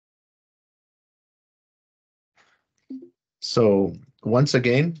So once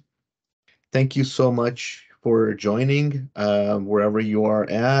again, thank you so much for joining wherever you are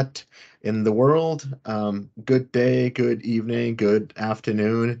at in the world. Good day, good evening, good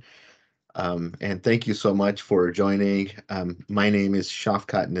afternoon. And thank you so much for joining. My name is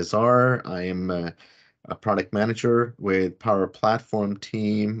ShafQat Nizar. I am a product manager with Power Platform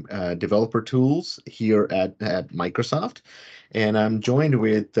Team Developer Tools here at Microsoft. And I'm joined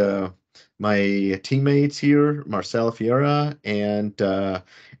with my teammates here, Marcel Ferreira and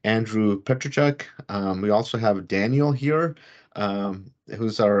Andrew Petrochuk. We also have Daniel here,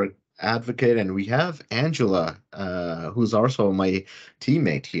 who's our advocate, and we have Angela, who's also my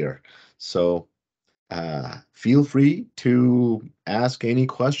teammate here. So feel free to ask any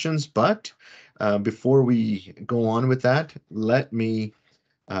questions, but before we go on with that, let me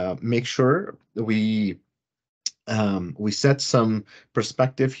make sure we set some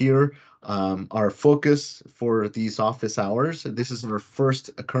perspective here. Our focus for these office hours, this is our first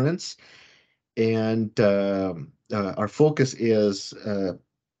occurrence, and our focus is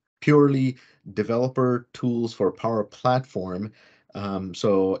purely developer tools for Power Platform.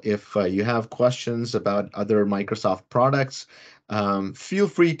 So if you have questions about other Microsoft products, feel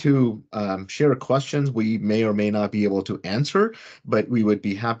free to share questions. We may or may not be able to answer, but we would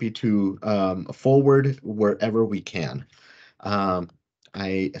be happy to forward wherever we can. Um,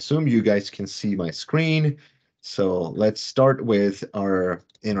 I assume you guys can see my screen. So let's start with our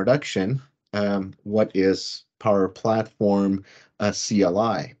introduction. What is Power Platform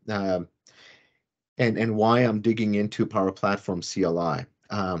CLI? And why I'm digging into Power Platform CLI.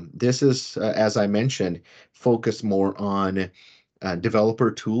 This is, as I mentioned, focused more on developer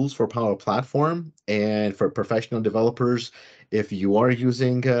tools for Power Platform and for professional developers. If you are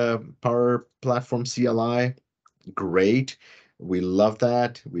using Power Platform CLI, great. We love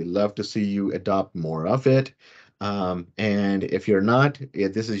that. We love to see you adopt more of it. And if you're not,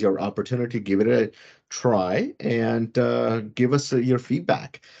 this is your opportunity. Give it a try and give us your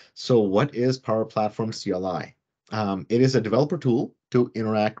feedback. So, what is Power Platform CLI? It is a developer tool to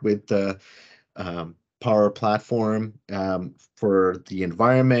interact with the Power Platform for the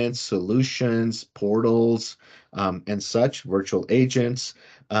environment, solutions, portals, and such, virtual agents.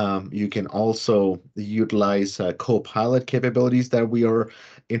 You can also utilize Copilot capabilities that we are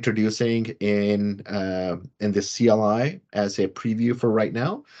introducing in the CLI as a preview for right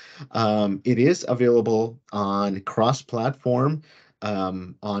now. It is available on cross-platform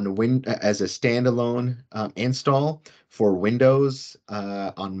as a standalone install for Windows,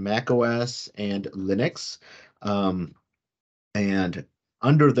 on Mac OS, and Linux. Um, and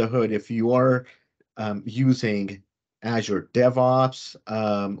under the hood, if you are using Azure DevOps,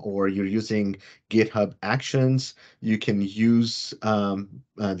 or you're using GitHub Actions, you can use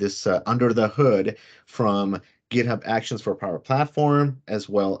this under the hood from GitHub Actions for Power Platform, as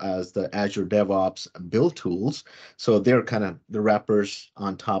well as the Azure DevOps build tools. So they're kind of the wrappers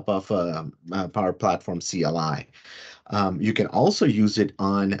on top of Power Platform CLI. You can also use it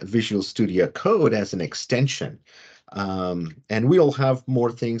on Visual Studio Code as an extension. And we'll have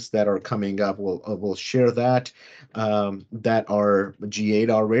more things that are coming up. We'll share that are GA'd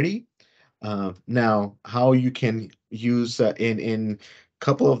already. Now, how you can use in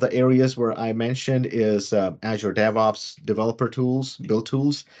couple of the areas where I mentioned is Azure DevOps developer tools, build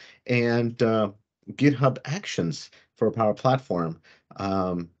tools, and GitHub Actions for Power Platform.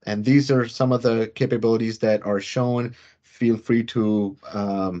 And these are some of the capabilities that are shown. Feel free to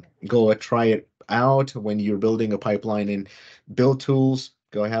go try it out when you're building a pipeline in build tools.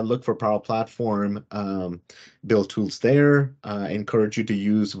 Go ahead, look for Power Platform build tools there. I encourage you to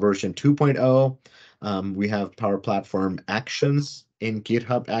use version 2.0. We have Power Platform Actions in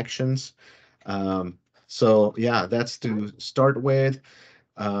GitHub Actions. So yeah, that's to start with.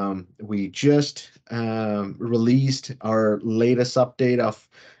 We just released our latest update of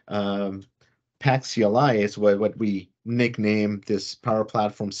Pack CLI is what we nickname this Power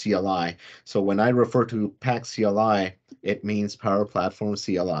Platform CLI. So when I refer to Pack CLI, it means Power Platform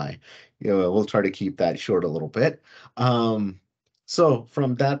CLI. We'll try to keep that short a little bit. So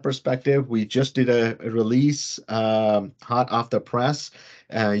from that perspective, we just did a release hot off the press.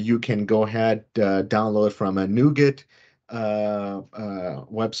 You can go ahead, download from a NuGet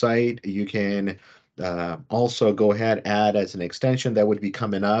website. You can also go ahead, add as an extension that would be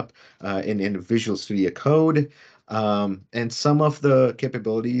coming up in Visual Studio Code. And some of the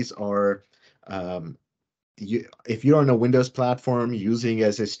capabilities are if you're on a Windows platform using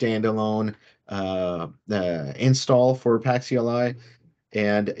as a standalone install for PackCLI,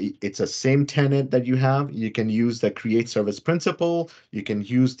 and it's a same tenant that you have, you can use the create service principal. You can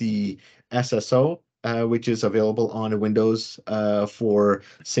use the SSO which is available on Windows for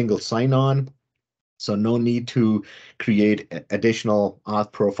single sign-on. So no need to create additional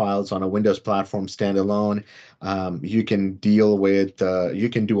auth profiles on a Windows platform standalone. You can deal with, you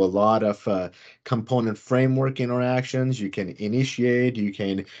can do a lot of component framework interactions. You can initiate, you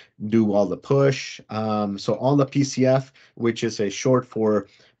can do all the push. So all the PCF, which is a short for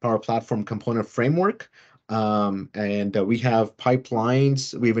Power Platform Component Framework. And we have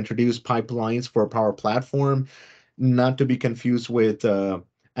pipelines. We've introduced pipelines for Power Platform, not to be confused with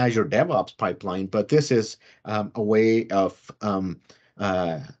Azure DevOps pipeline, but this is a way of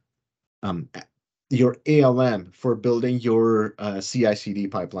uh, um, your ALM for building your CI/CD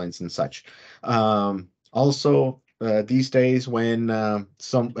pipelines and such. Also, these days, when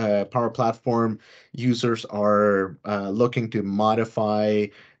some Power Platform users are looking to modify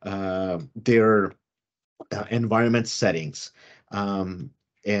their environment settings, and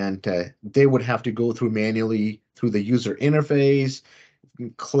they would have to go through manually through the user interface,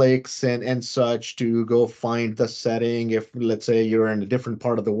 clicks and such to go find the setting. If let's say you're in a different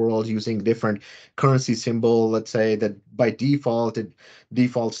part of the world using different currency symbol, let's say that by default it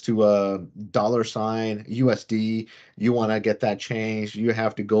defaults to a dollar sign USD, you want to get that changed, you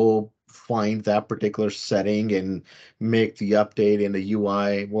have to go find that particular setting and make the update in the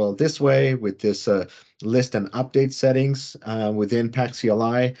UI. Well, this way with this list and update settings within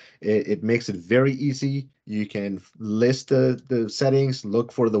PackCLI, it makes it very easy. You can list the settings,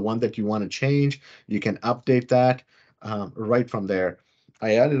 look for the one that you want to change. You can update that right from there.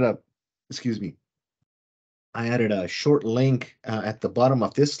 I added a, excuse me, I added a short link at the bottom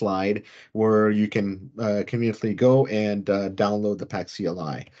of this slide where you can conveniently go and download the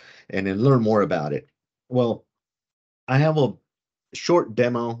PackCLI and then learn more about it. Well, I have a short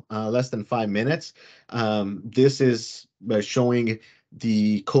demo, less than 5 minutes. This is showing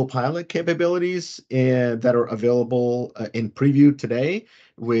the Copilot capabilities that are available in preview today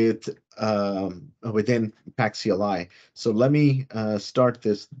with within PackCLI. So let me start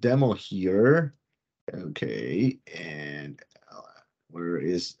this demo here. Okay, and where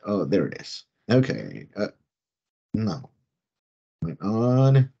is? Oh, there it is. Okay, no, went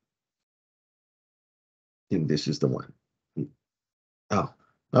on. I think this is the one. Oh,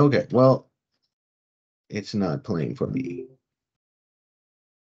 okay. Well, it's not playing for me.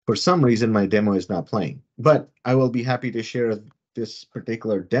 For some reason, my demo is not playing, but I will be happy to share this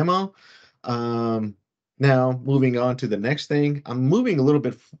particular demo. Um, Now, moving on to the next thing, I'm moving a little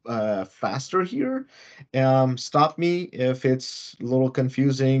bit faster here. Stop me if it's a little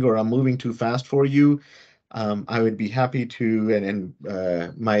confusing or I'm moving too fast for you. I would be happy to, and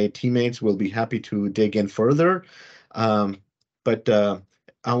my teammates will be happy to dig in further. But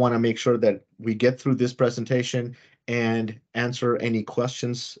I want to make sure that we get through this presentation and answer any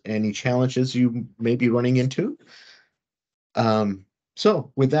questions, any challenges you may be running into.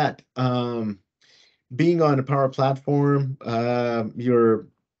 So with that, being on a Power Platform, you're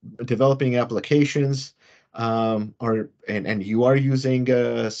developing applications, and you are using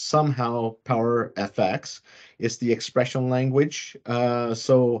somehow Power FX. It's the expression language.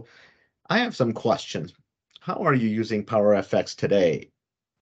 So I have some questions. How are you using Power FX today?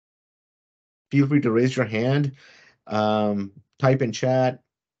 Feel free to raise your hand, type in chat.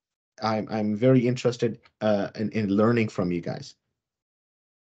 I'm very interested in learning from you guys.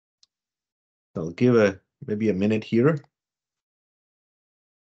 So I'll give maybe a minute here.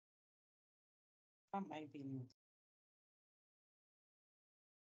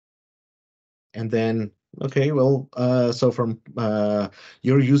 And then, okay, well, so from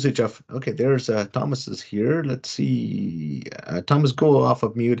your usage of, okay, there's Thomas is here. Let's see. Thomas, go off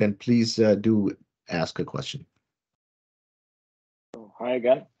of mute and please do ask a question. Hi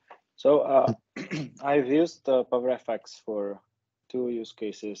again. So I've used PowerFX for 2 use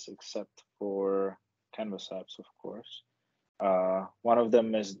cases, except for Canvas apps, of course. One of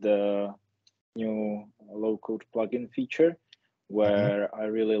them is the new low-code plugin feature, where I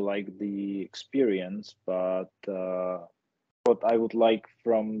really like the experience, but what I would like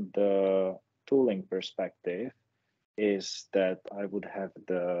from the tooling perspective is that I would have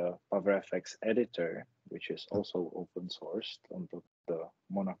the PowerFX editor, which is also open sourced on the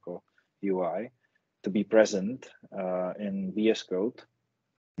Monaco UI, to be present in VS Code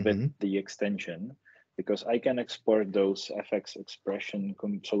with the extension, because I can export those FX expression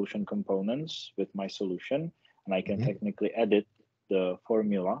solution components with my solution, and I can technically edit the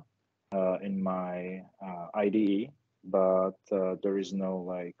formula in my IDE, but there is no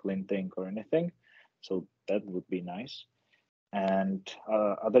like linting or anything. So that would be nice. And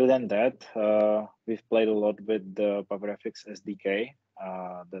other than that, we've played a lot with the PowerFX SDK.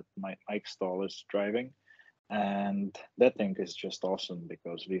 that my stall is driving. And that thing is just awesome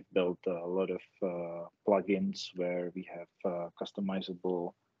because we've built a lot of plugins where we have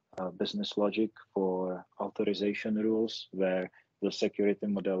customizable business logic for authorization rules, where the security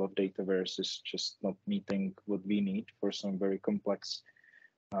model of Dataverse is just not meeting what we need for some very complex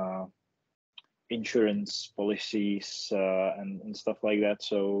insurance policies and stuff like that.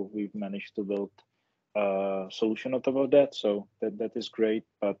 So we've managed to build solution on top of that. So that is great.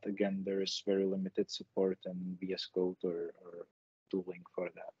 But again, there is very limited support in VS Code or tooling for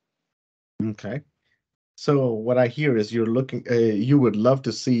that. Okay. So what I hear is you would love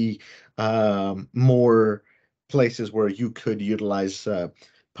to see more places where you could utilize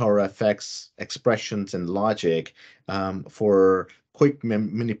PowerFX expressions and logic for quick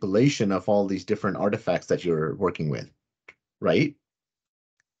manipulation of all these different artifacts that you're working with, right?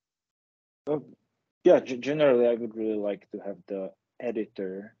 Yeah, generally, I would really like to have the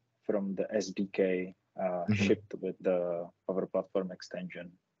editor from the SDK shipped with the Power Platform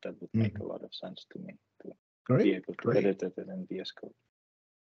extension. That would make a lot of sense to me to be able to edit it in VS Code.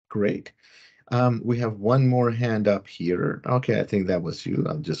 Great. We have one more hand up here. Okay, I think that was you.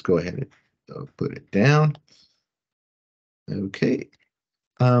 I'll just go ahead and put it down. Okay.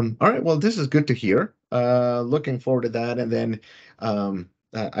 All right, well, this is good to hear. Looking forward to that. And then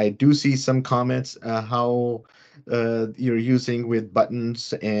I do see some comments how you're using with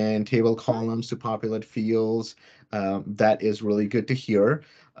buttons and table columns to populate fields. That is really good to hear.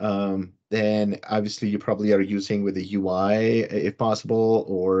 Then obviously you probably are using with the UI if possible,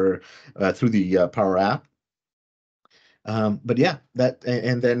 or through the Power App. But yeah,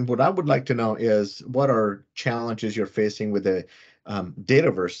 and then what I would like to know is what are challenges you're facing with the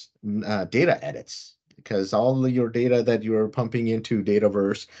Dataverse data edits? Because all of your data that you're pumping into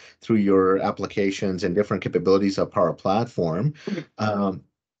Dataverse through your applications and different capabilities of Power Platform, how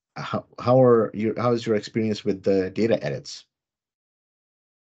is your experience with the data edits?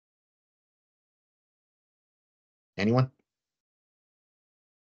 Anyone?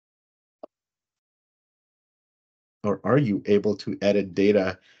 Or are you able to edit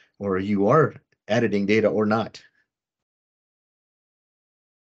data, or you are editing data or not?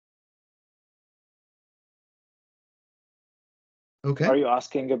 Okay. Are you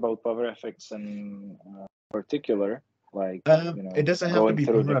asking about PowerFX in particular, like it doesn't have to going be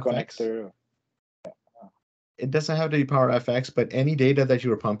through the PowerFX. connector? It doesn't have to be PowerFX, but any data that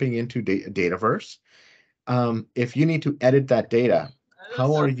you are pumping into Dataverse, if you need to edit that data,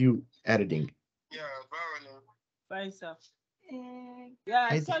 how are you editing? Fine, sir. Yeah,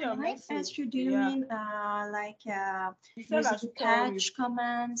 I saw your message. Do you mean like using patch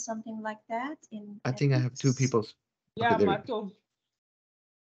command, something like that? I think I have two people. Yeah, Okay, Mato.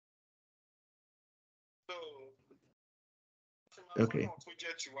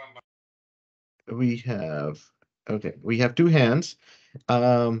 Okay. We have two hands.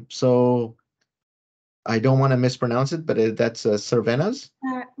 So I don't want to mispronounce it, but that's Cervenas.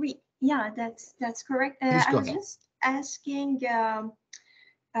 Yeah, that's correct. Please I go was ahead. just asking, do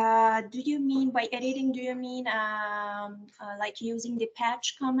you mean by editing, do you mean like using the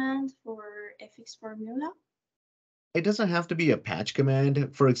patch command for FX formula? It doesn't have to be a patch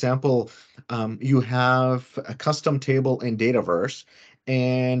command. For example, you have a custom table in Dataverse,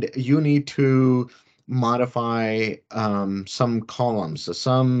 and you need to modify some columns,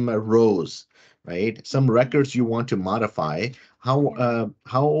 some rows, right? Some records you want to modify.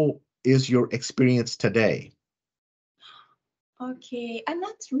 How is your experience today? Okay, I'm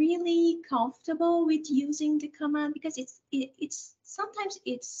not really comfortable with using the command because it's sometimes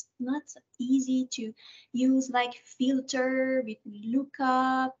it's not easy to use, like filter with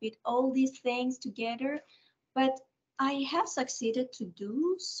lookup with all these things together. But I have succeeded to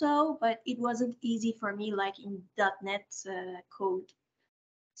do so, but it wasn't easy for me like in .NET code.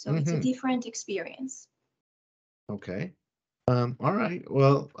 So it's a different experience. Okay. All right.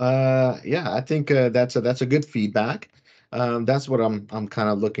 Well, yeah, I think that's a good feedback. That's what I'm kind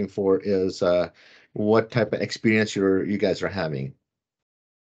of looking for is what type of experience you guys are having.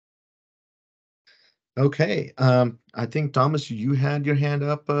 Okay. I think Thomas, you had your hand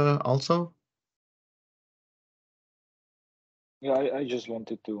up also. Yeah, I just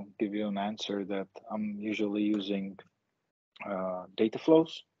wanted to give you an answer that I'm usually using data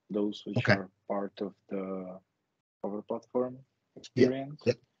flows, those which are part of the Power Platform experience.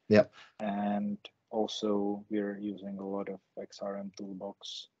 Yep. And also we're using a lot of XRM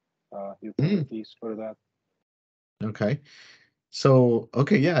Toolbox utilities for that. Okay. So,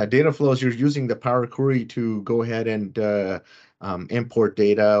 okay, yeah, data flows, you're using the Power Query to go ahead and import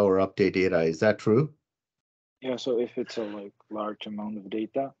data or update data. Is that true? Yeah, so if it's a like large amount of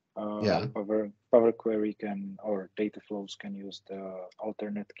data, Yeah. Power Query can or data flows can use the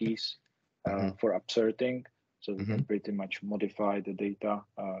alternate keys Hmm. for upserting. So we Hmm. can pretty much modify the data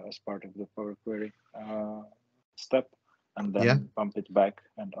as part of the Power Query step, and Yeah. then pump it back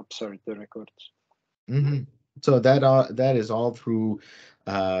and upsert the records. Hmm. So that is all through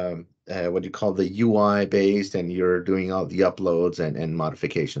what you call the UI based, and you're doing all the uploads and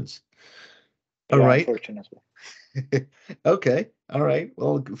modifications. All Yeah, right. unfortunately. Okay. All right.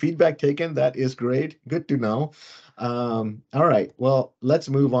 Well, feedback taken. That is great. Good to know. All right. Well, let's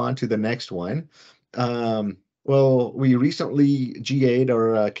move on to the next one. Well, we recently GA'd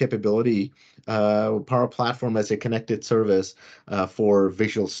our capability, Power Platform as a connected service for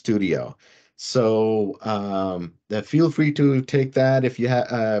Visual Studio. So feel free to take that if you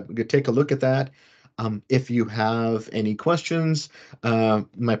take a look at that. If you have any questions,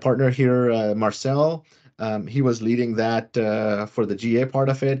 my partner here, Marcel. He was leading that for the GA part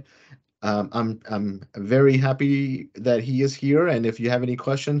of it. I'm very happy that he is here. And if you have any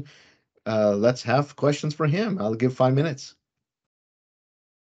question, let's have questions for him. I'll give 5 minutes.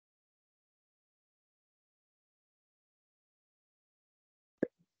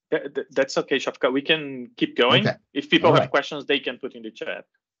 That's okay, ShafQat. We can keep going. Okay. If people All have right. questions, they can put in the chat.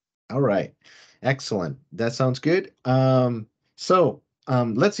 All right. Excellent. That sounds good. So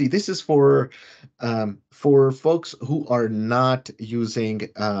let's see. This is for folks who are not using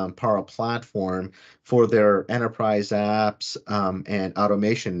Power Platform for their enterprise apps and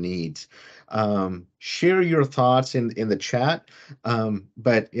automation needs. Share your thoughts in the chat.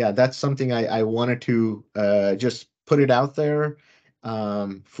 But yeah, that's something I wanted to just put it out there.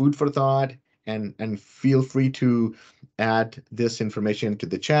 Food for thought, and feel free to add this information to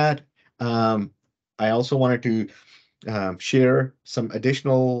the chat. Um, I also wanted to share some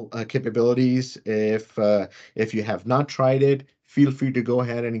additional capabilities. If you have not tried it, feel free to go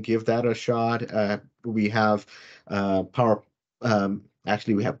ahead and give that a shot. We have Power.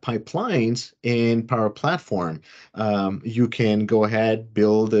 Actually, we have pipelines in Power Platform. You can go ahead,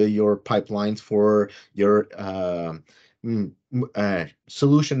 build your pipelines for your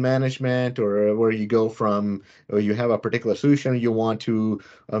solution management, or where you go from, or you have a particular solution you want to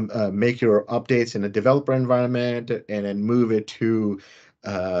make your updates in a developer environment and then move it to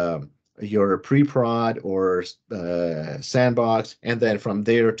uh, your pre-prod or sandbox, and then from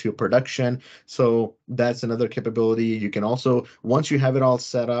there to production. So that's another capability. You can also, once you have it all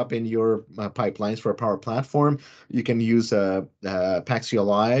set up in your pipelines for a Power Platform, you can use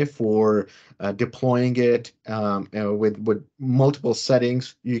PaxCLI for deploying it with multiple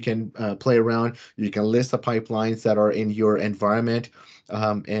settings. You can play around. You can list the pipelines that are in your environment,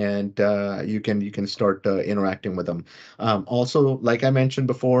 and you can start interacting with them. Also, like I mentioned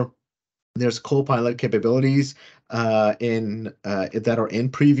before, there's Copilot capabilities in that are in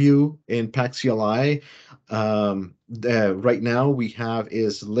preview in PaxCLI. Right now we have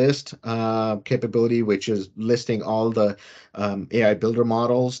is list capability, which is listing all the AI builder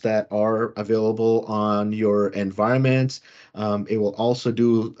models that are available on your environments. It will also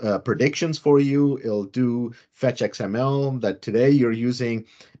do predictions for you. It'll do fetch XML, that today you're using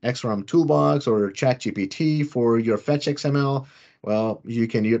XRM Toolbox or ChatGPT for your fetch XML. Well, you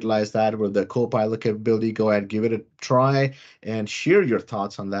can utilize that with the Copilot capability. Go ahead, give it a try, and share your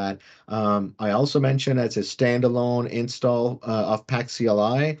thoughts on that. I also mentioned as a standalone install of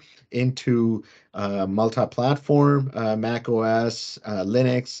PaxCLI into multi-platform, Mac OS,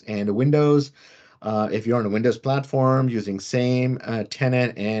 Linux, and Windows. If you're on a Windows platform using same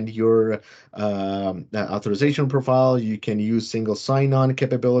tenant and your authorization profile, you can use single sign-on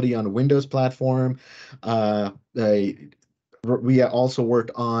capability on a Windows platform. We also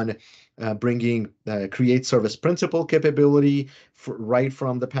worked on bringing create service principal capability right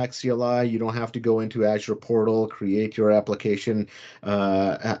from the PaxCLI. You don't have to go into Azure portal, create your application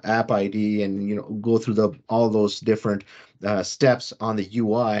app ID, and go through all those different steps on the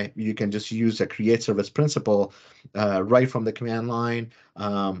UI. You can just use a create service principal right from the command line.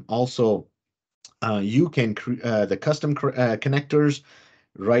 Also, you can the custom connectors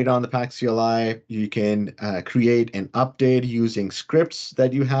right on the PaxCLI. You can create an update using scripts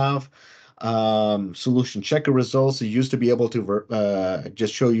that you have. Solution checker results. You used to be able to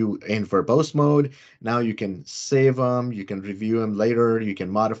just show you in verbose mode. Now you can save them. You can review them later. You can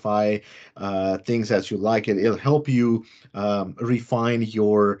modify things as you like. It'll help you refine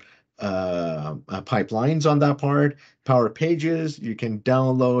your pipelines on that part. Power Pages, you can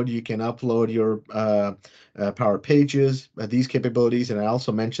download, you can upload your Power Pages, these capabilities. And I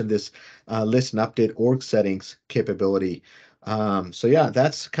also mentioned this list and update org settings capability. So yeah,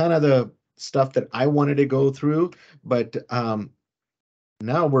 that's kind of the stuff that I wanted to go through, but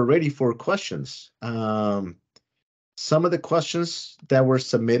now we're ready for questions. Some of the questions that were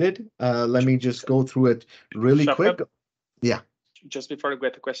submitted, let me just go through it really quick. Yeah. Just before we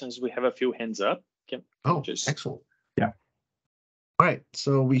get to questions, we have a few hands up. Can just... excellent. Yeah. All right.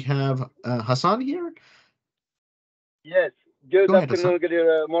 So we have Hassan here. Yes. Good Go ahead, afternoon,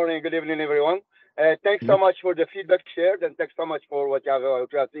 good morning, good evening, everyone. Thanks so much for the feedback shared, and thanks so much for what you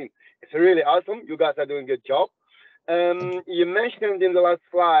have seen. It's really awesome. You guys are doing a good job. You mentioned in the last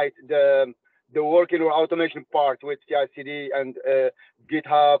slide the working or automation part with CI/CD and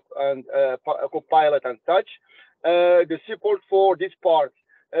GitHub and Copilot and such. The support for this part,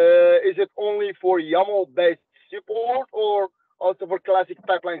 is it only for YAML-based support or also for classic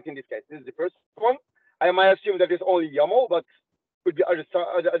pipelines in this case? This is the first one. I might assume that it's only YAML, but could be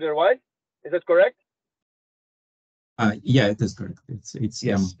otherwise. Is that correct? Yeah, it is correct. It's yes.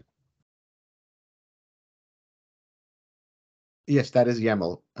 YAML. Yes, that is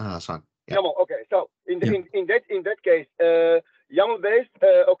YAML, Hassan. Yeah. YAML. Okay. So in that case, YAML based.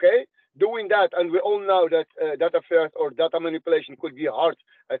 Okay. Doing that, and we all know that data first or data manipulation could be hard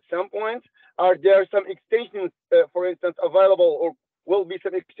at some point. Are there some extensions, for instance, available, or will be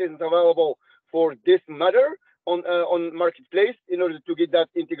some extensions available for this matter on marketplace in order to get that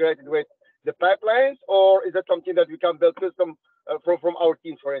integrated with the pipelines, or is that something that we can build custom from our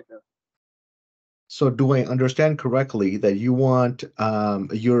teams, for instance? So do I understand correctly that you want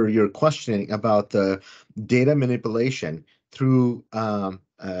you're questioning about the data manipulation through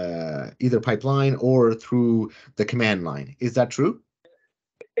either pipeline or through the command line? Is that true?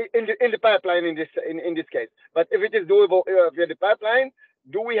 In the pipeline in this case, but if it is doable via the pipeline,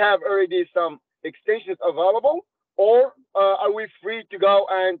 do we have already some extensions available, or are we free to go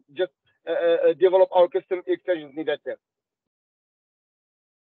and just develop our custom extensions in that sense?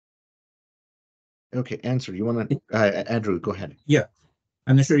 Okay, answer. You want to, Andrew, go ahead. Yeah,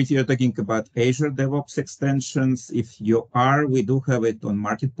 I'm not sure if you're talking about Azure DevOps extensions. If you are, we do have it on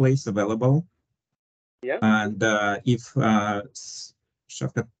Marketplace available. Yeah. And if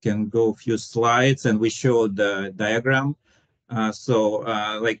ShafQat can go a few slides and we show the diagram.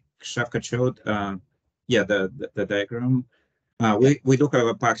 Like ShafQat showed, yeah, the diagram. We do have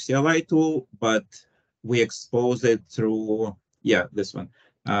a Pack CLI tool, but we expose it through, yeah, this one.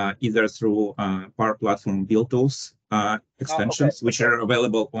 Either through Power Platform build tools extensions, which are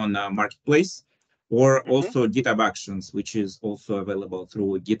available on Marketplace, or also GitHub Actions, which is also available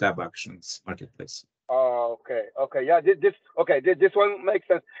through GitHub Actions Marketplace. Okay, yeah, this one makes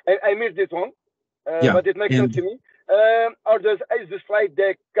sense. I missed this one, yeah, but it makes sense to me. Is the slide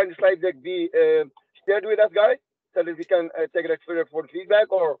deck, can the slide deck be shared with us, guys, so that we can take it further for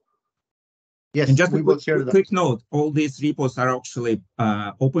feedback, or? Yes, and just we will share quick note, all these repos are actually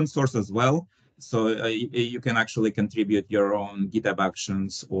open source as well. So you can actually contribute your own GitHub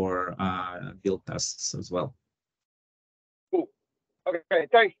Actions or build tests as well. Cool. Okay,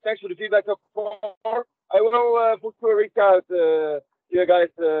 thanks for the feedback so far. I will for sure reach out to you guys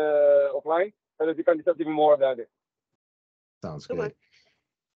offline so that we can discuss even more about it. Sounds good.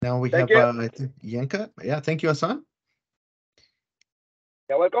 Now we Thank have you. Yanka. Yeah, thank you, Hassan.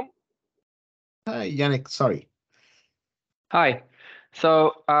 You're welcome. Hi, Yannick, sorry. Hi.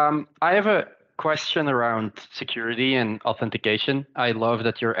 So I have a question around security and authentication. I love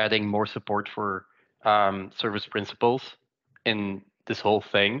that you're adding more support for service principals in this whole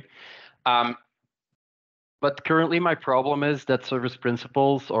thing. But currently my problem is that service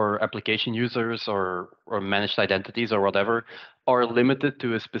principals or application users or managed identities or whatever are limited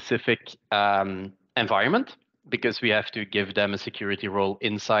to a specific environment, because we have to give them a security role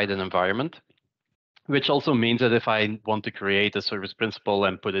inside an environment, which also means that if I want to create a service principal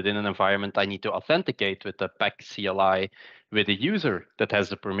and put it in an environment, I need to authenticate with the PAC CLI with a user that has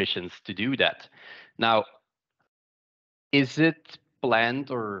the permissions to do that. Now, is it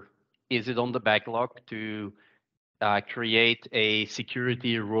planned or is it on the backlog to create a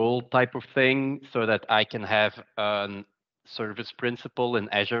security role type of thing so that I can have a service principal in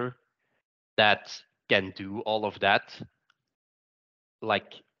Azure that can do all of that,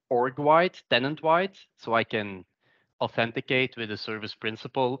 like org-wide, tenant-wide, so I can authenticate with a service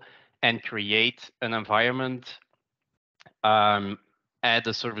principal and create an environment, add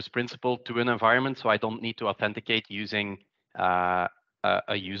a service principal to an environment, so I don't need to authenticate using a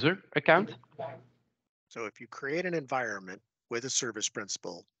user account? So if you create an environment with a service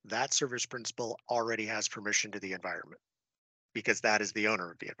principal, that service principal already has permission to the environment because that is the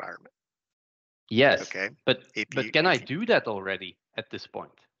owner of the environment. Yes. Okay. But can I do that already at this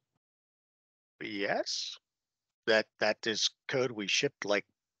point? Yes. That is code we shipped like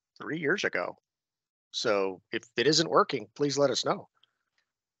 3 years ago. So if it isn't working, please let us know.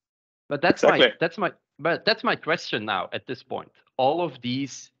 But that's my question now at this point. All of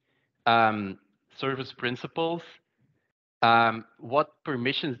these service principals, what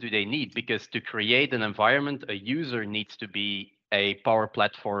permissions do they need? Because to create an environment, a user needs to be a Power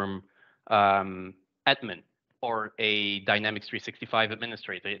Platform admin or a Dynamics 365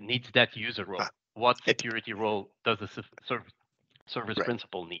 administrator. It needs that user role. What security role does a service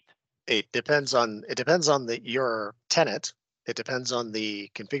principal need? It depends on your tenant. It depends on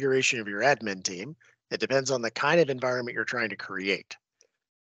the configuration of your admin team. It depends on the kind of environment you're trying to create.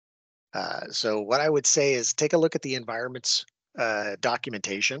 So what I would say is take a look at the environment's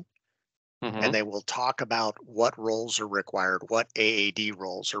documentation, and they will talk about what roles are required, what AAD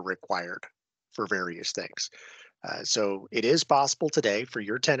roles are required for various things. So it is possible today for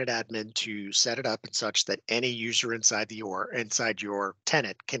your tenant admin to set it up in such that any user inside your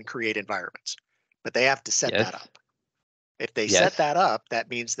tenant can create environments, but they have to set that up. If they set that up, that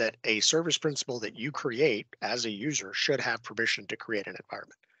means that a service principal that you create as a user should have permission to create an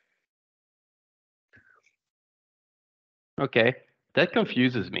environment. Okay, that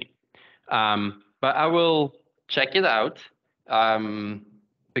confuses me, but I will check it out.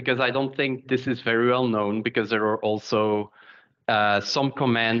 Because I don't think this is very well known, because there are also some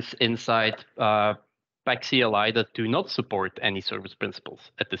commands inside PAC-CLI that do not support any service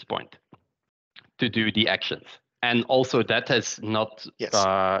principals at this point to do the actions. And also that has not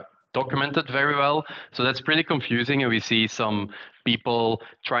documented very well. So that's pretty confusing. And we see some people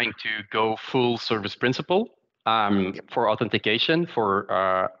trying to go full service principal for authentication, for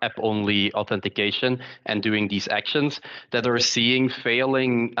app-only authentication, and doing these actions that are seeing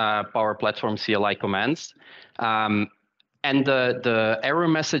failing Power Platform CLI commands. And the error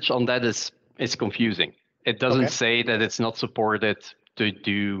message on that is confusing. It doesn't say that it's not supported to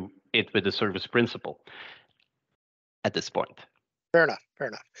do it with the service principal at this point. Fair enough. Fair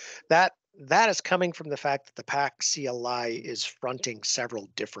enough. That is coming from the fact that the PAC-CLI is fronting several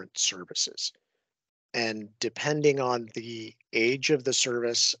different services. And depending on the age of the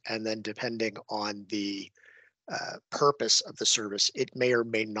service, and then depending on the purpose of the service, it may or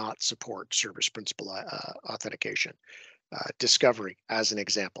may not support service principal authentication. Discovery, as an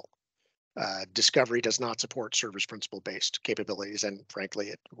example. Discovery does not support service principal based capabilities, and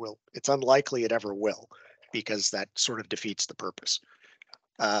frankly, it's unlikely it ever will, because that sort of defeats the purpose.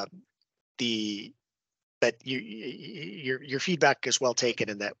 But your feedback is well taken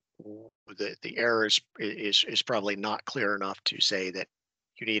in that the error is probably not clear enough to say that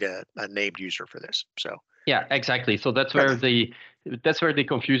you need a named user for this. So yeah, exactly. So that's where the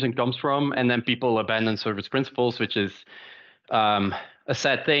confusion comes from, and then people abandon service principals, which is a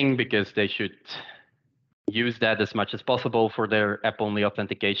sad thing, because they should use that as much as possible for their app-only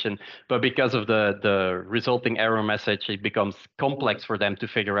authentication. But because of the resulting error message, it becomes complex for them to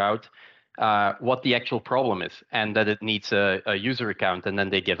figure out what the actual problem is, and that it needs a user account, and then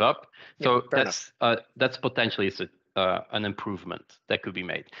they give up. So that's potentially an improvement that could be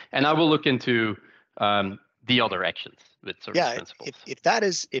made. And I will look into the other actions with service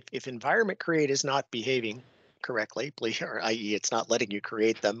principals. If environment create is not behaving correctly, please, or i.e. it's not letting you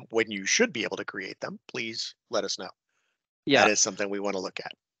create them when you should be able to create them, please let us know. Yeah, that is something we want to look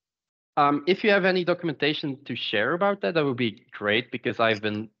at. If you have any documentation to share about that, that would be great, because I've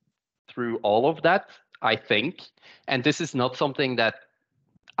been through all of that, I think, and this is not something that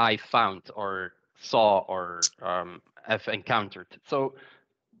I found or saw or have encountered. So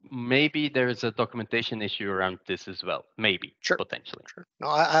maybe there's a documentation issue around this as well. Maybe, potentially. Sure. No,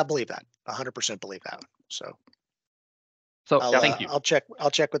 I believe that. 100% believe that. So thank you. I'll check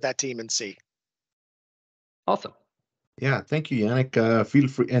with that team and see. Awesome. Yeah, thank you, Yannick. Feel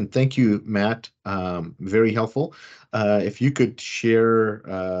free, and thank you, Matt. Very helpful. If you could share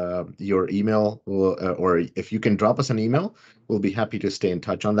your email, or if you can drop us an email, we'll be happy to stay in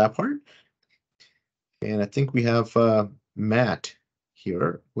touch on that part. And I think we have Matt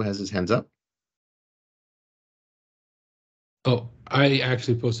here who has his hands up. Oh, I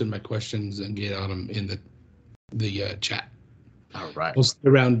actually posted my questions and get on them in the chat. All right.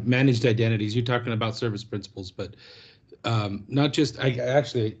 Around managed identities, you're talking about service principals, but not just. I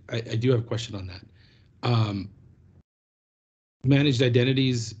do have a question on that. Managed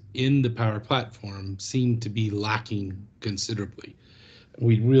identities in the Power Platform seem to be lacking considerably.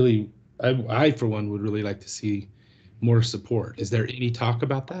 I for one would really like to see more support. Is there any talk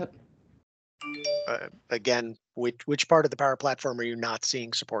about that? Again, which part of the Power Platform are you not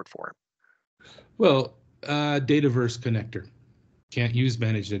seeing support for? Well, Dataverse connector can't use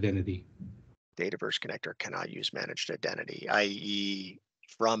managed identity. Dataverse connector cannot use managed identity, i.e.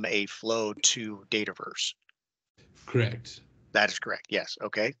 from a flow to Dataverse. Correct. That is correct. Yes.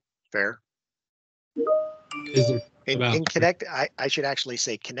 Okay. Fair. Is there In connect, I should actually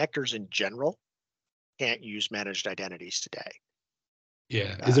say connectors in general can't use managed identities today.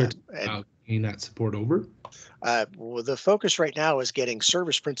 Yeah. Is there and getting that support over? well, the focus right now is getting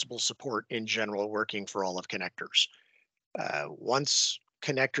service principal support in general working for all of connectors. Once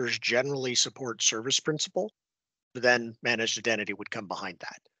connectors generally support service principal, then managed identity would come behind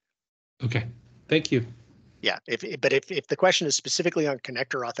that. Okay. Thank you. Yeah. If the question is specifically on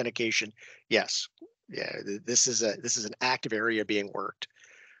connector authentication, yes. Yeah. This is an active area being worked.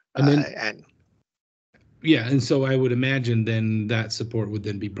 And then yeah, and so I would imagine then that support would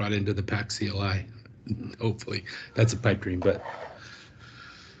then be brought into the PAC CLI. Hopefully, that's a pipe dream, but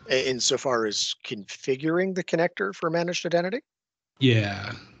insofar as configuring the connector for managed identity,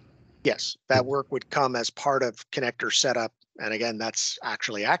 yeah, yes, that work would come as part of connector setup. And again, that's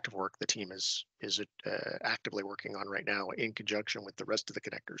actually active work the team is actively working on right now in conjunction with the rest of the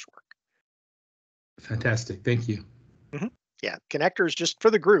connectors work. Fantastic, thank you. Mm-hmm. Yeah, connectors, just for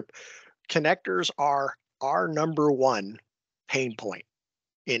the group, connectors are our number one pain point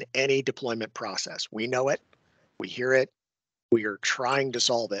in any deployment process. We know it, we hear it, we are trying to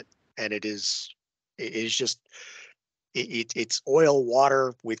solve it, and it's oil,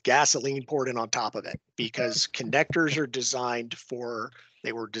 water with gasoline poured in on top of it, because connectors are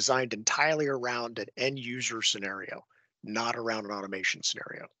they were designed entirely around an end user scenario, not around an automation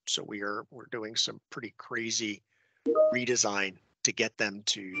scenario. So we're doing some pretty crazy redesign to get them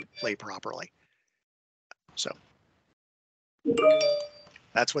to play properly. So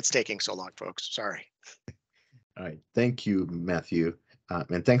that's what's taking so long, folks. Sorry. All right. Thank you, Matthew.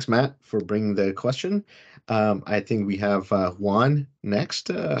 And thanks, Matt, for bringing the question. I think we have Juan next.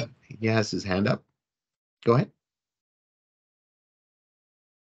 He has his hand up. Go ahead.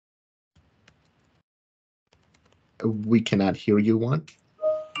 We cannot hear you, Juan.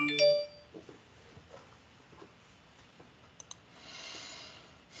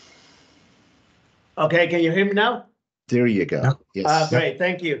 Okay, can you hear me now? There you go. Yes. Great,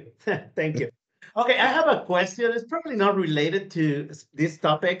 thank you. Thank you. Okay, I have a question. It's probably not related to these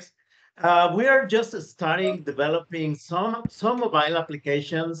topics. We are just starting developing some mobile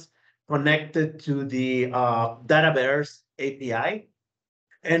applications connected to the Dataverse API.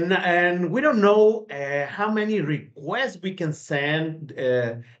 And we don't know how many requests we can send.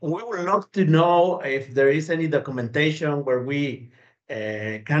 We would love to know if there is any documentation where we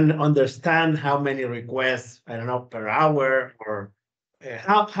can understand how many requests, I don't know, per hour, or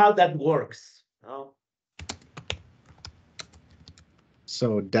how that works.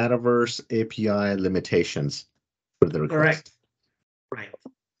 So Dataverse API limitations for the request. Correct. Right.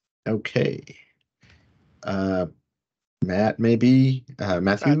 Okay. Matt, maybe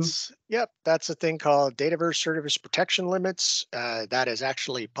Matthew. That's a thing called Dataverse Service Protection Limits. That is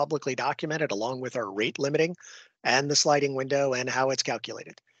actually publicly documented along with our rate limiting and the sliding window and how it's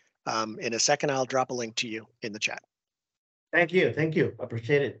calculated. In a second, I'll drop a link to you in the chat. Thank you.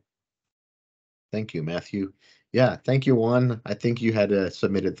 Appreciate it. Thank you, Matthew. Yeah, thank you, Juan. I think you had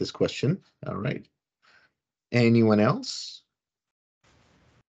submitted this question. All right. Anyone else?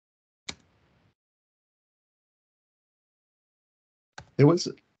 There was,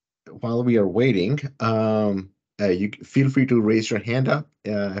 while we are waiting, you feel free to raise your hand up.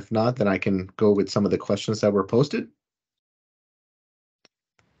 If not, then I can go with some of the questions that were posted.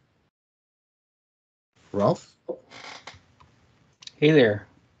 Ralph? Hey there.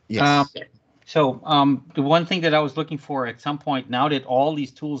 Yes. So the one thing that I was looking for at some point, now that all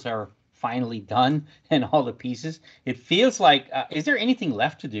these tools are finally done and all the pieces, it feels like, is there anything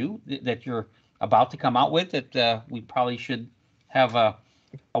left to do that you're about to come out with that we probably should have a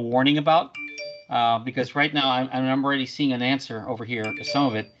warning about? Because right now I'm already seeing an answer over here to some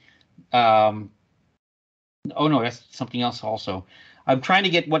of it. Oh no, that's something else also. I'm trying to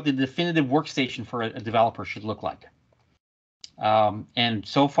get what the definitive workstation for a developer should look like. And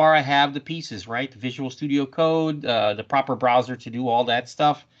so far I have the pieces, right? The Visual Studio Code, the proper browser to do all that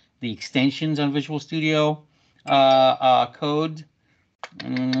stuff, the extensions on Visual Studio Code,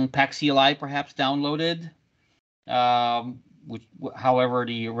 PAC CLI perhaps downloaded, however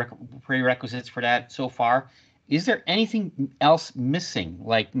the prerequisites for that so far. Is there anything else missing,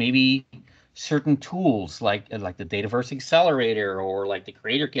 like maybe certain tools like the Dataverse Accelerator or like the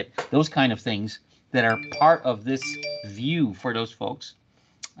Creator Kit, those kind of things that are part of this view for those folks?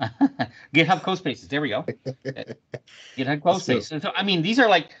 GitHub Codespaces, there we go. GitHub Codespaces. So, I mean, these are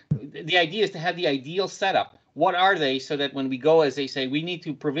like, the idea is to have the ideal setup. What are they, so that when we go, as they say, we need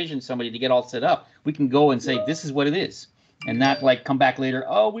to provision somebody to get all set up, we can go and say, this is what it is. and not like come back later.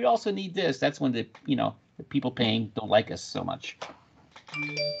 Oh, we also need this. That's when the people paying don't like us so much.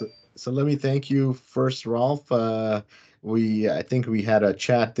 So let me thank you first, Rolf. I think we had a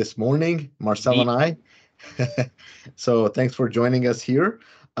chat this morning, Marcel and I. So thanks for joining us here.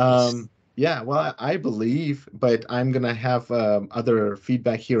 Yeah, well, I believe, but I'm gonna have other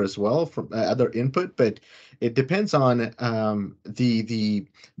feedback here as well from other input, but it depends on the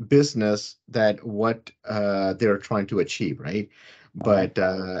business that what they're trying to achieve, right? But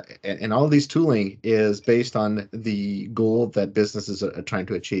and all these tooling is based on the goal that businesses are trying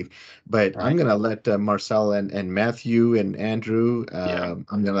to achieve. But I'm gonna let Marcel and Matthew and Andrew, I'm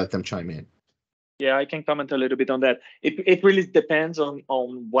gonna let them chime in. Yeah, I can comment a little bit on that. It really depends on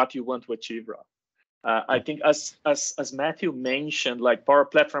what you want to achieve, Rob. I think as Matthew mentioned, like Power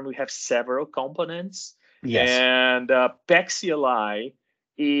Platform, we have several components. Yes. And PAX CLI,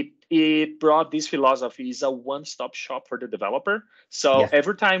 it brought this philosophy is a one-stop shop for the developer. So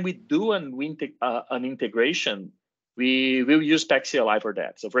every time we do an integration, we will use PAX CLI for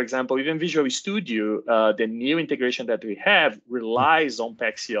that. So for example, even Visual Studio, the new integration that we have relies on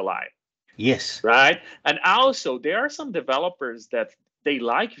PAX CLI. Yes. Right. And also there are some developers that they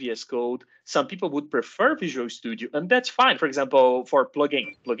like VS Code. Some people would prefer Visual Studio, and that's fine. For example, for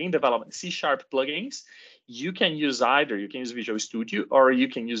plugin development, C# plugins, you can use either. You can use Visual Studio or you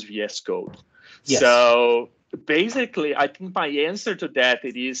can use VS Code. Yes. So basically, I think my answer to that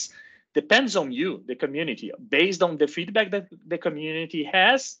depends on you, the community. Based on the feedback that the community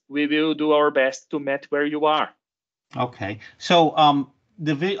has, we will do our best to meet where you are. Okay. So I'm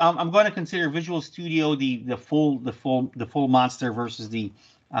going to consider Visual Studio the full monster versus the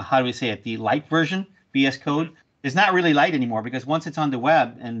how do we say it, the light version VS Code. It's not really light anymore because once it's on the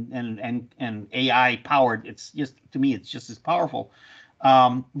web and AI powered, it's just, to me, it's just as powerful.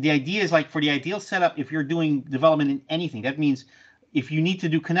 The idea is like for the ideal setup, if you're doing development in anything, that means if you need to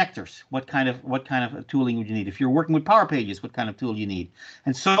do connectors, what kind of tooling would you need? If you're working with Power Pages, what kind of tool you need?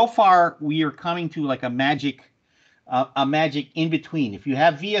 And so far we are coming to like a magic in between. If you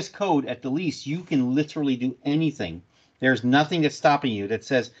have VS Code, at the least, you can literally do anything. There's nothing that's stopping you that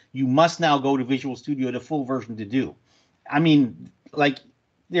says you must now go to Visual Studio, the full version to do. I mean, like,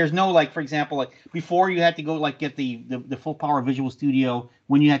 there's no, like, for example, like before you had to go like get the full power of Visual Studio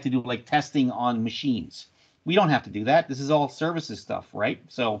when you had to do like testing on machines. We don't have to do that. This is all services stuff, right?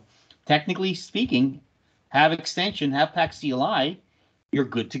 So technically speaking, have extension, have PAX CLI, you're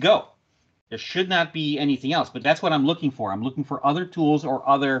good to go. There should not be anything else, but that's what I'm looking for. I'm looking for other tools or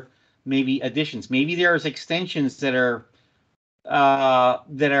other maybe additions. Maybe there's extensions that are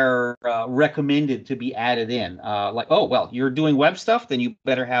recommended to be added in. Like, oh well, you're doing web stuff, then you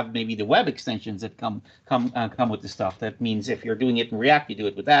better have maybe the web extensions that come with the stuff. That means if you're doing it in React, you do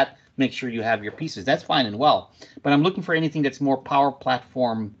it with that. Make sure you have your pieces. That's fine and well. But I'm looking for anything that's more Power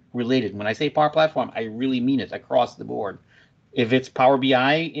Platform related. When I say Power Platform, I really mean it across the board. If it's Power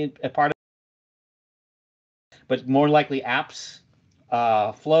BI, a part of, but more likely apps,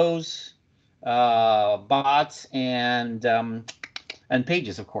 flows, bots, and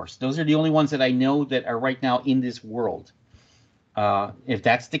pages, of course. Those are the only ones that I know that are right now in this world. If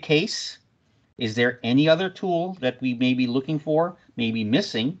that's the case, is there any other tool that we may be looking for, maybe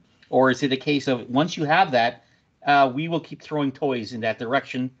missing, or is it a case of once you have that, we will keep throwing toys in that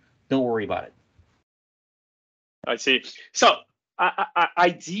direction? Don't worry about it. I see. So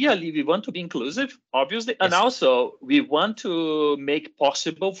ideally, we want to be inclusive, obviously, and also we want to make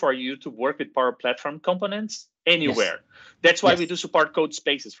possible for you to work with Power Platform components anywhere. Yes. That's why we do support code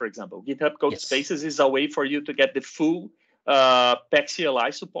spaces, for example. GitHub code spaces is a way for you to get the full PAX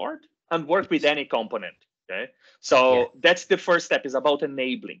CLI support and work with any component. Okay, so that's the first step, is about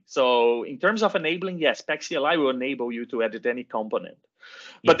enabling. So in terms of enabling, yes, PAX CLI will enable you to edit any component.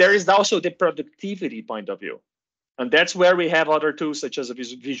 But there is also the productivity point of view. And that's where we have other tools such as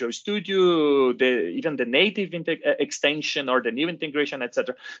Visual Studio, even the native extension or the new integration,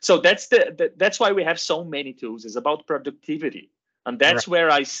 etc. So that's why we have so many tools. It's about productivity. And that's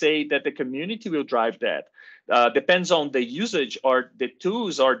where I say that the community will drive that. Depends on the usage or the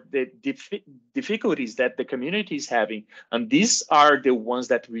tools or the difficulties that the community is having. And these are the ones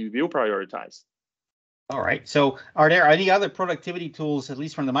that we will prioritize. All right. So are there any other productivity tools, at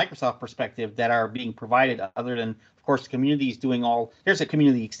least from the Microsoft perspective, that are being provided other than, of course, the community is doing there's a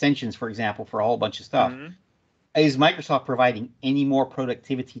community extensions, for example, for a whole bunch of stuff. Mm-hmm. Is Microsoft providing any more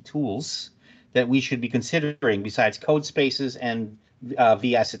productivity tools that we should be considering besides code spaces and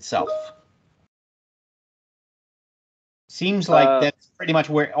VS itself? Seems like that's pretty much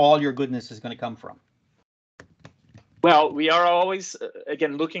where all your goodness is going to come from. Well, we are always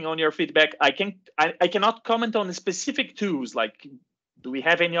again looking on your feedback. I cannot comment on the specific tools. Like, do we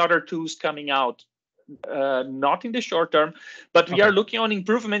have any other tools coming out? Not in the short term, but we are looking on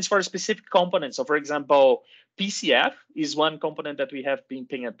improvements for specific components. So, for example, PCF is one component that we have been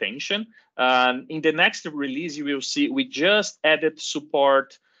paying attention. In the next release, you will see we just added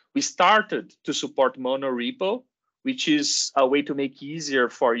support. We started to support monorepo, which is a way to make easier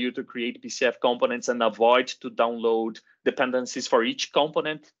for you to create PCF components and avoid to download dependencies for each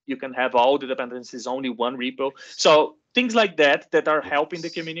component. You can have all the dependencies only one repo. So things like that are helping the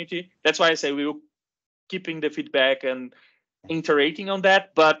community. That's why I say we will keeping the feedback and iterating on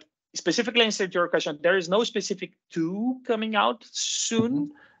that. But specifically answer to your question, there is no specific tool coming out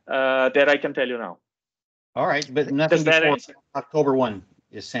soon that I can tell you now. All right, but nothing before answer? October 1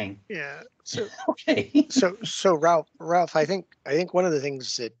 is saying. Yeah. So okay. So Ralph, I think one of the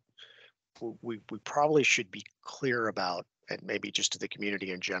things that we probably should be clear about, and maybe just to the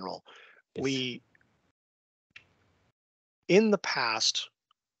community in general, we in the past,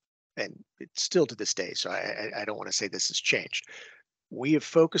 and it's still to this day, so I don't want to say this has changed. We have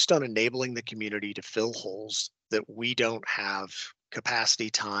focused on enabling the community to fill holes that we don't have capacity,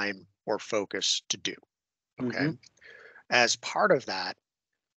 time, or focus to do. Okay. As part of that,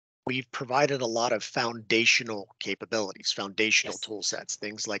 we've provided a lot of foundational capabilities, foundational tool sets,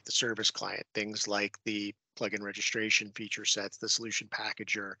 things like the service client, things like the plugin registration feature sets, the solution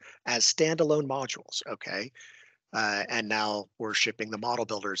packager as standalone modules. Okay. And now we're shipping the model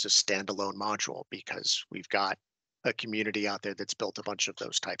builders as standalone module because we've got a community out there that's built a bunch of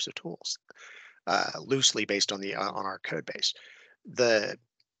those types of tools, loosely based on our code base. The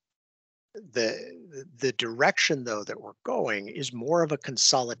direction though that we're going is more of a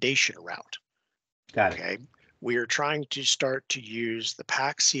consolidation route. Got it. Okay. We are trying to start to use the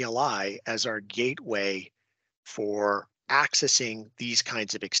PAC CLI as our gateway for accessing these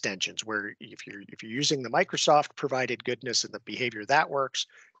kinds of extensions, where if you're using the Microsoft provided goodness and the behavior that works,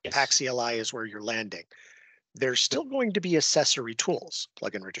 PAC CLI is where you're landing. There's still going to be accessory tools,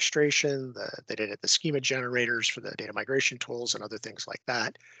 plugin registration, the schema generators for the data migration tools and other things like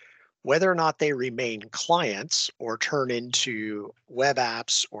that. Whether or not they remain clients or turn into web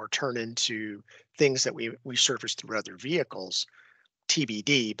apps or turn into things that we surface through other vehicles,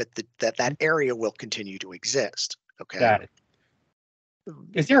 TBD, but that area will continue to exist. Okay. Got it.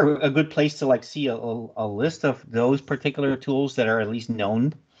 Is there a good place to like see a list of those particular tools that are at least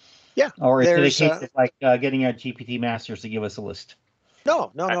known? Yeah. Or is it a case of like getting our GPT masters to give us a list?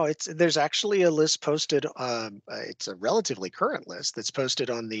 No. There's actually a list posted. It's a relatively current list that's posted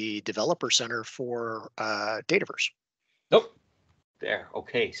on the Developer Center for Dataverse. Nope. There.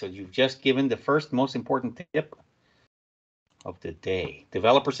 Okay. So you've just given the first most important tip of the day.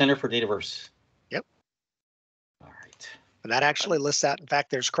 Developer Center for Dataverse. Yep. All right. And that actually lists that. In fact,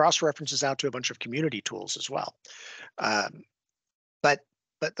 there's cross references out to a bunch of community tools as well.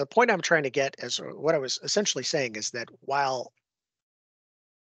 But the point I'm trying to get is what I was essentially saying is that while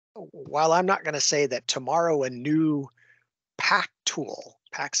I'm not going to say that tomorrow a new PAC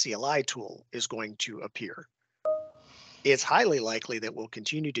CLI tool is going to appear, it's highly likely that we'll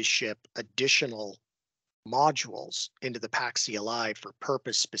continue to ship additional modules into the PAC CLI for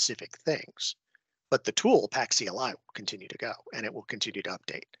purpose-specific things. But the tool PAC CLI will continue to go, and it will continue to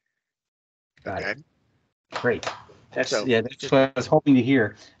update. Got okay. It. Great. That's So, that's what I was hoping to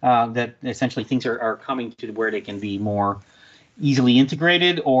hear. That essentially things are coming to where they can be more easily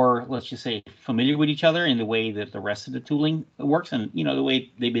integrated, or let's just say familiar with each other in the way that the rest of the tooling works, and the way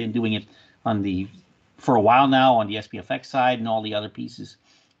they've been doing it for a while now on the SPFX side and all the other pieces.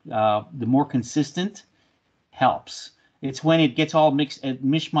 The more consistent helps. It's when it gets all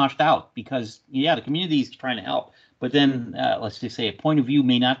mishmashed out because the community is trying to help, but then let's just say a point of view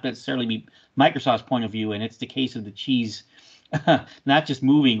may not necessarily be Microsoft's point of view, and it's the case of the cheese not just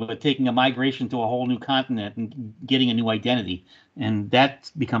moving, but taking a migration to a whole new continent and getting a new identity, and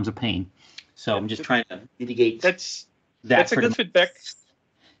that becomes a pain. So I'm just trying to mitigate. That's a good feedback.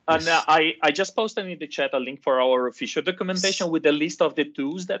 And I just posted in the chat a link for our official documentation with a list of the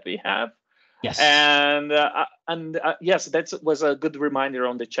tools that we have. Yes. And yes, that was a good reminder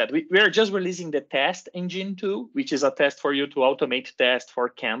on the chat. We are just releasing the test engine too, which is a test for you to automate test for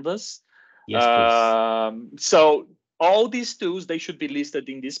Canvas. Yes, please. So all these tools, they should be listed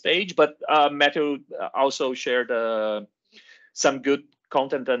in this page, but Matthew also shared some good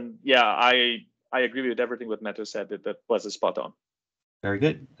content. And yeah, I agree with everything what Matthew said. That was a spot on. Very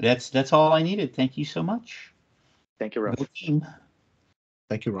good. That's all I needed. Thank you so much. Thank you, Ralph.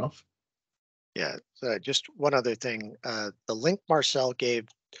 Thank you, Ralph. Yeah, just one other thing. The link Marcel gave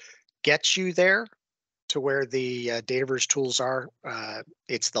gets you there to where the Dataverse tools are.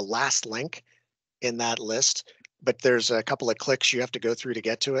 It's the last link in that list, but there's a couple of clicks you have to go through to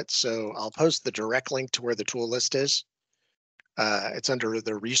get to it. So I'll post the direct link to where the tool list is. It's under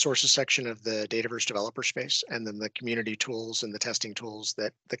the resources section of the Dataverse developer space, and then the community tools and the testing tools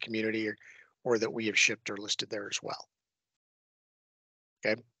that the community or that we have shipped are listed there as well.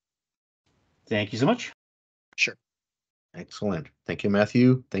 Okay. Thank you so much. Sure. Excellent. Thank you,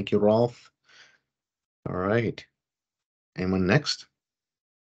 Matthew. Thank you, Rolf. All right. Anyone next?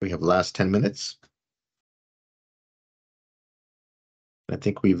 We have the last 10 minutes. I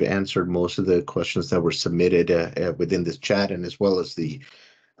think we've answered most of the questions that were submitted within this chat and as well as the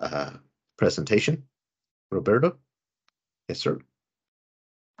presentation. Roberto? Yes, sir.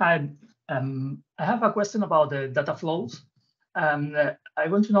 I have a question about the data flows. I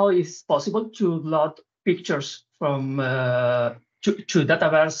want to know if it's possible to load pictures from to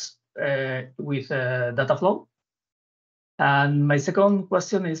Dataverse with data flow. And my second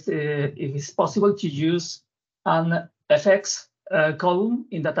question is if it's possible to use an FX column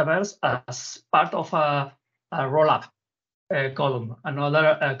in Dataverse as part of a rollup column,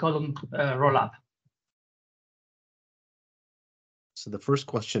 another column rollup. So the first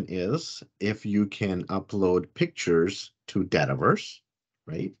question is if you can upload pictures to Dataverse,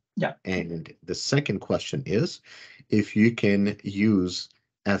 right? Yeah. And the second question is if you can use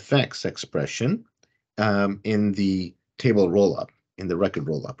FX expression in the table rollup, in the record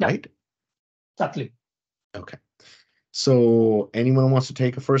rollup, yeah. right? Exactly. Okay. So anyone wants to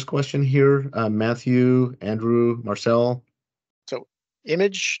take a first question here? Matthew, Andrew, Marcel? So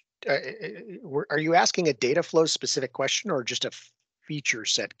image, are you asking a data flow specific question or just a feature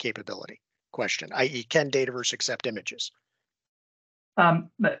set capability question, i.e. can Dataverse accept images?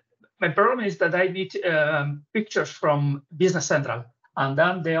 My problem is that I need pictures from Business Central, and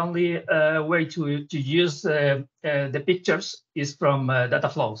then the only way to use the pictures is from data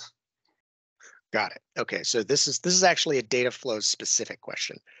flows. Got it. Okay, so this is actually a data flow specific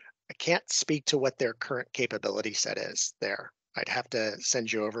question. I can't speak to what their current capability set is there. I'd have to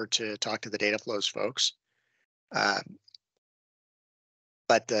send you over to talk to the data flows folks.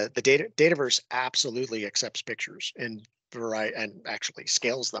 But the Dataverse absolutely accepts pictures and actually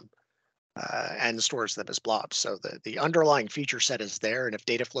scales them and stores them as blobs. So the underlying feature set is there, and if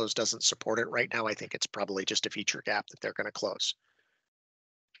data flows doesn't support it right now, I think it's probably just a feature gap that they're going to close.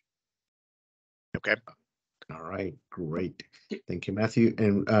 Okay. All right, great. Thank you, Matthew.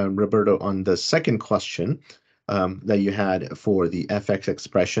 And Roberto, on the second question that you had for the FX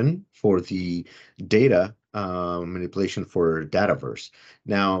expression for the data manipulation for Dataverse.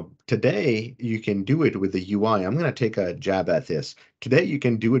 Now, today you can do it with the UI. I'm going to take a jab at this. Today you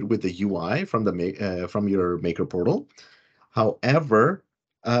can do it with the UI from the from your Maker portal. However,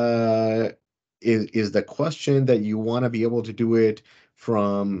 is the question that you want to be able to do it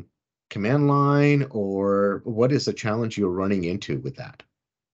from command line, or what is the challenge you're running into with that?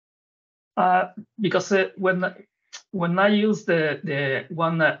 Because when I use the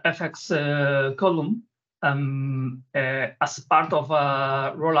one FX column as part of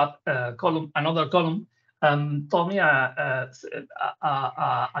a rollup column, another column told me an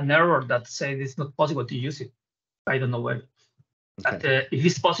error that said it's not possible to use it. I don't know why. Okay. But if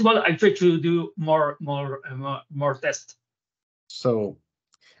it's possible, I try to do more tests. So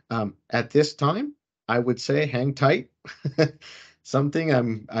at this time, I would say hang tight. Something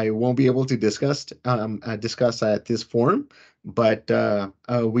I won't be able to discuss at this forum, but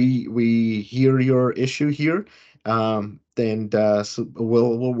we hear your issue here, and so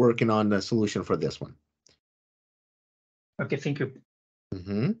we're working on a solution for this one. Okay, thank you.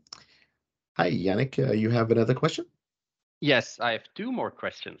 Mm-hmm. Hi, Yannick. You have another question? Yes, I have two more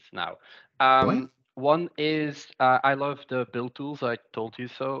questions now. One is, I love the build tools, I told you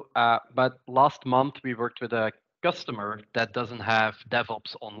so, but last month we worked with a customer that doesn't have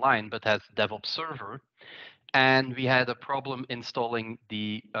DevOps online, but has DevOps server. And we had a problem installing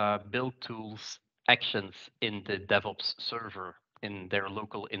the build tools actions in the DevOps server in their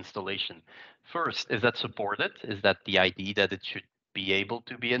local installation. First, is that supported? Is that the idea that it should be able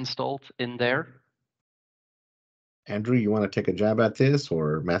to be installed in there? Andrew, you want to take a jab at this,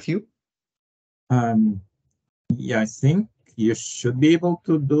 or Matthew? Yeah, I think you should be able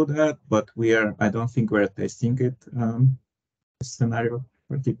to do that, but I don't think we're testing it scenario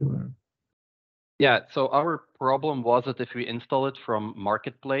particular. Yeah, so our problem was that if we install it from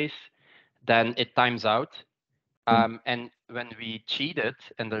Marketplace, then it times out And when we cheated,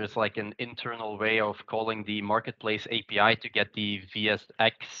 and there's like an internal way of calling the marketplace API to get the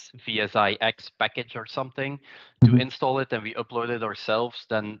VSIX package or something to install it, and we upload it ourselves,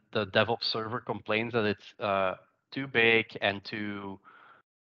 then the DevOps server complains that it's too big and too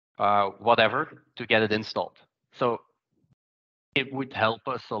whatever to get it installed. So it would help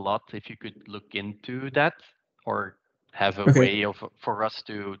us a lot if you could look into that or have a way of for us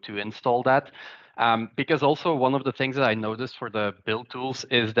to install that. Because also one of the things that I noticed for the build tools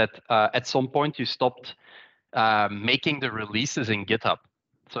is that at some point you stopped making the releases in GitHub.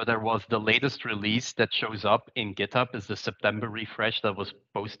 So there was the latest release that shows up in GitHub is the September refresh that was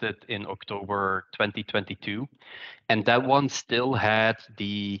posted in October 2022. And that one still had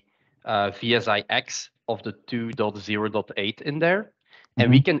the VSIX of the 2.0.8 in there. And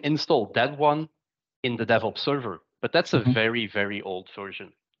we can install that one in the DevOps server. But that's a very, very old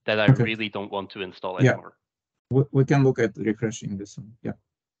version that I really don't want to install anymore. We can look at refreshing this one. Yeah.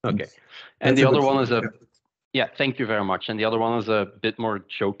 Okay. And the other one is thank you very much. And the other one is a bit more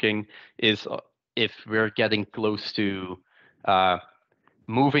joking, is if we're getting close to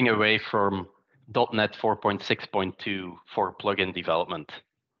moving away from .NET 4.6.2 for plugin development.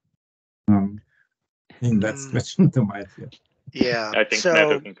 That's question to Matt. Yeah. I think so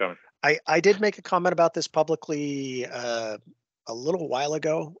Neto can comment. I did make a comment about this publicly a little while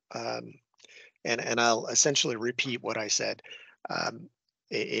ago, and I'll essentially repeat what I said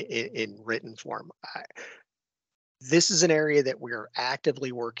in written form. This is an area that we're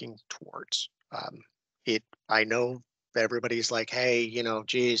actively working towards. I know everybody's like, hey,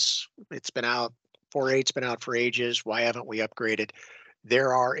 geez, it's been out, 4.8's been out for ages. Why haven't we upgraded?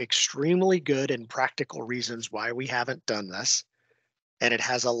 There are extremely good and practical reasons why we haven't done this. And it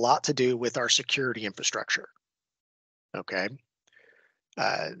has a lot to do with our security infrastructure. Okay.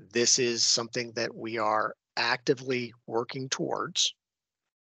 This is something that we are actively working towards.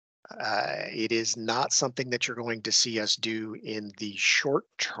 It is not something that you're going to see us do in the short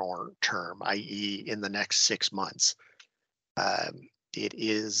term, i.e. in the next 6 months. It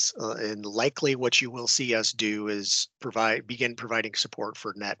is and likely what you will see us do is begin providing support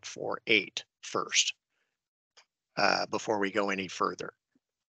for .NET 4.8 first before we go any further.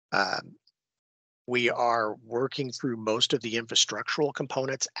 We are working through most of the infrastructural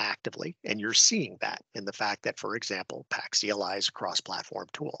components actively, and you're seeing that in the fact that, for example, PackCLI is a cross-platform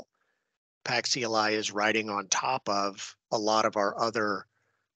tool. PackCLI is riding on top of a lot of our other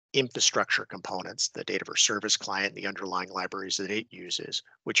infrastructure components, the Dataverse Service Client, the underlying libraries that it uses,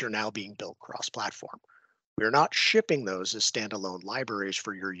 which are now being built cross-platform. We're not shipping those as standalone libraries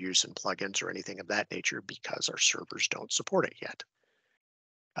for your use in plugins or anything of that nature because our servers don't support it yet.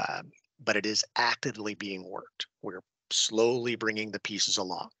 But it is actively being worked. We're slowly bringing the pieces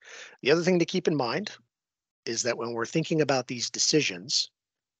along. The other thing to keep in mind is that when we're thinking about these decisions,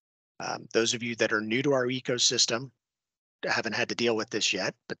 those of you that are new to our ecosystem haven't had to deal with this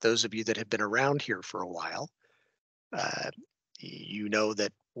yet, but those of you that have been around here for a while, you know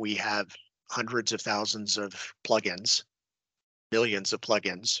that we have hundreds of thousands of plugins, millions of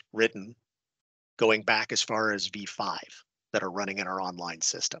plugins written going back as far as V5 that are running in our online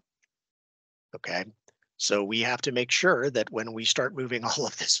system. Okay, so we have to make sure that when we start moving all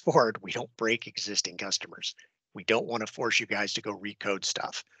of this forward, we don't break existing customers. We don't want to force you guys to go recode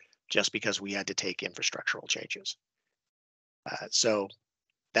stuff just because we had to take infrastructural changes. So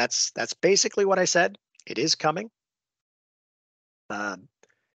that's basically what I said. It is coming.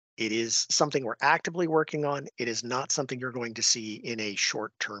 It is something we're actively working on. It is not something you're going to see in a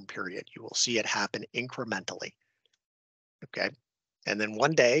short-term period. You will see it happen incrementally. Okay. And then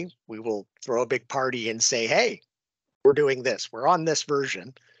one day we will throw a big party and say, hey, we're doing this. We're on this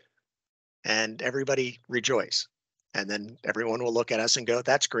version. And everybody rejoice. And then everyone will look at us and go,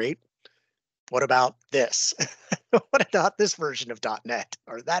 that's great. What about this? What about this version of .NET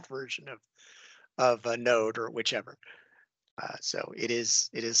or that version of a Node or whichever? So it is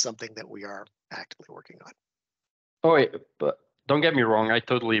something that we are actively working on. Oh, wait, but don't get me wrong. I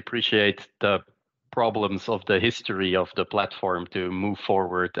totally appreciate the problems of the history of the platform to move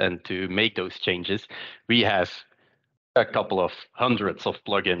forward and to make those changes. We have a couple of hundreds of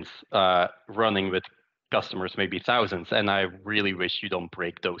plugins running with customers, maybe thousands, and I really wish you don't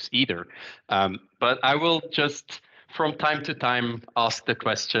break those either. But I will just from time to time ask the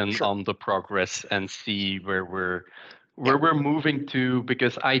question on the progress and see where we're moving to,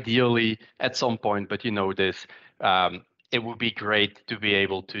 because ideally at some point, but you know this, it would be great to be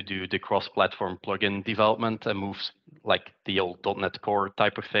able to do the cross-platform plugin development and move like the old .NET Core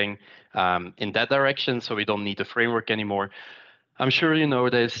type of thing in that direction, so we don't need the framework anymore. I'm sure you know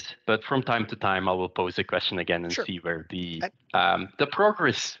this, but from time to time I will pose a question again and Sure. see where the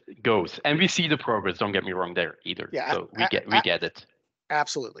progress goes. And we see the progress. Don't get me wrong there either. Yeah, So we get it.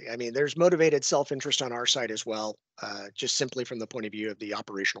 Absolutely. I mean, there's motivated self-interest on our side as well, just simply from the point of view of the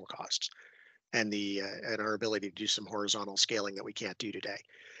operational costs and and our ability to do some horizontal scaling that we can't do today.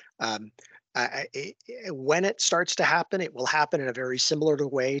 When it starts to happen, it will happen in a very similar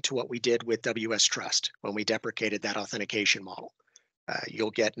way to what we did with WS Trust when we deprecated that authentication model.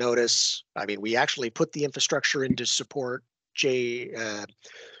 You'll get notice. I mean, we actually put the infrastructure into support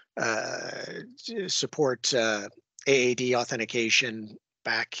AAD authentication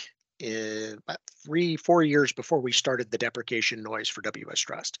back in about 3-4 years before we started the deprecation noise for WS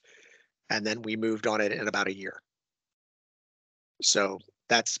Trust. And then we moved on it in about a year. So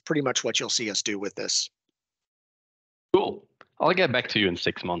that's pretty much what you'll see us do with this. Cool. I'll get back to you in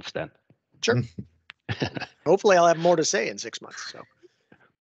 6 months then. Sure. Hopefully I'll have more to say in 6 months. So.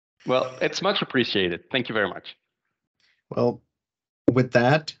 Well, it's much appreciated. Thank you very much. Well, with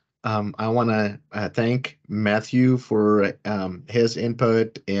that, I want to thank Matthew for his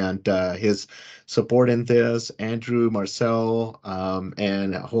input and his support in this, Andrew, Marcel,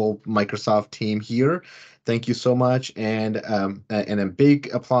 and a whole Microsoft team here. Thank you so much, and a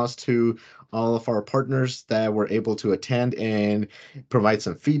big applause to all of our partners that were able to attend and provide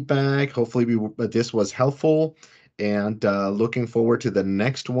some feedback. Hopefully, this was helpful, and looking forward to the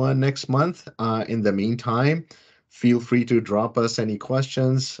next one next month. In the meantime, feel free to drop us any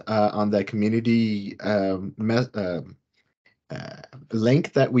questions on the community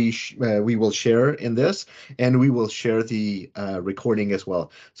link that we will share in this, and we will share the recording as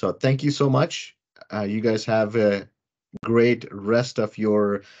well. So thank you so much. You guys have a great rest of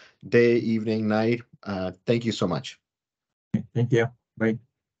your day, evening, night. Thank you so much. Thank you. Bye.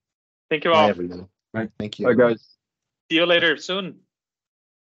 Thank you all. Bye, everyone. Bye. Thank you. Bye, guys. See you later soon.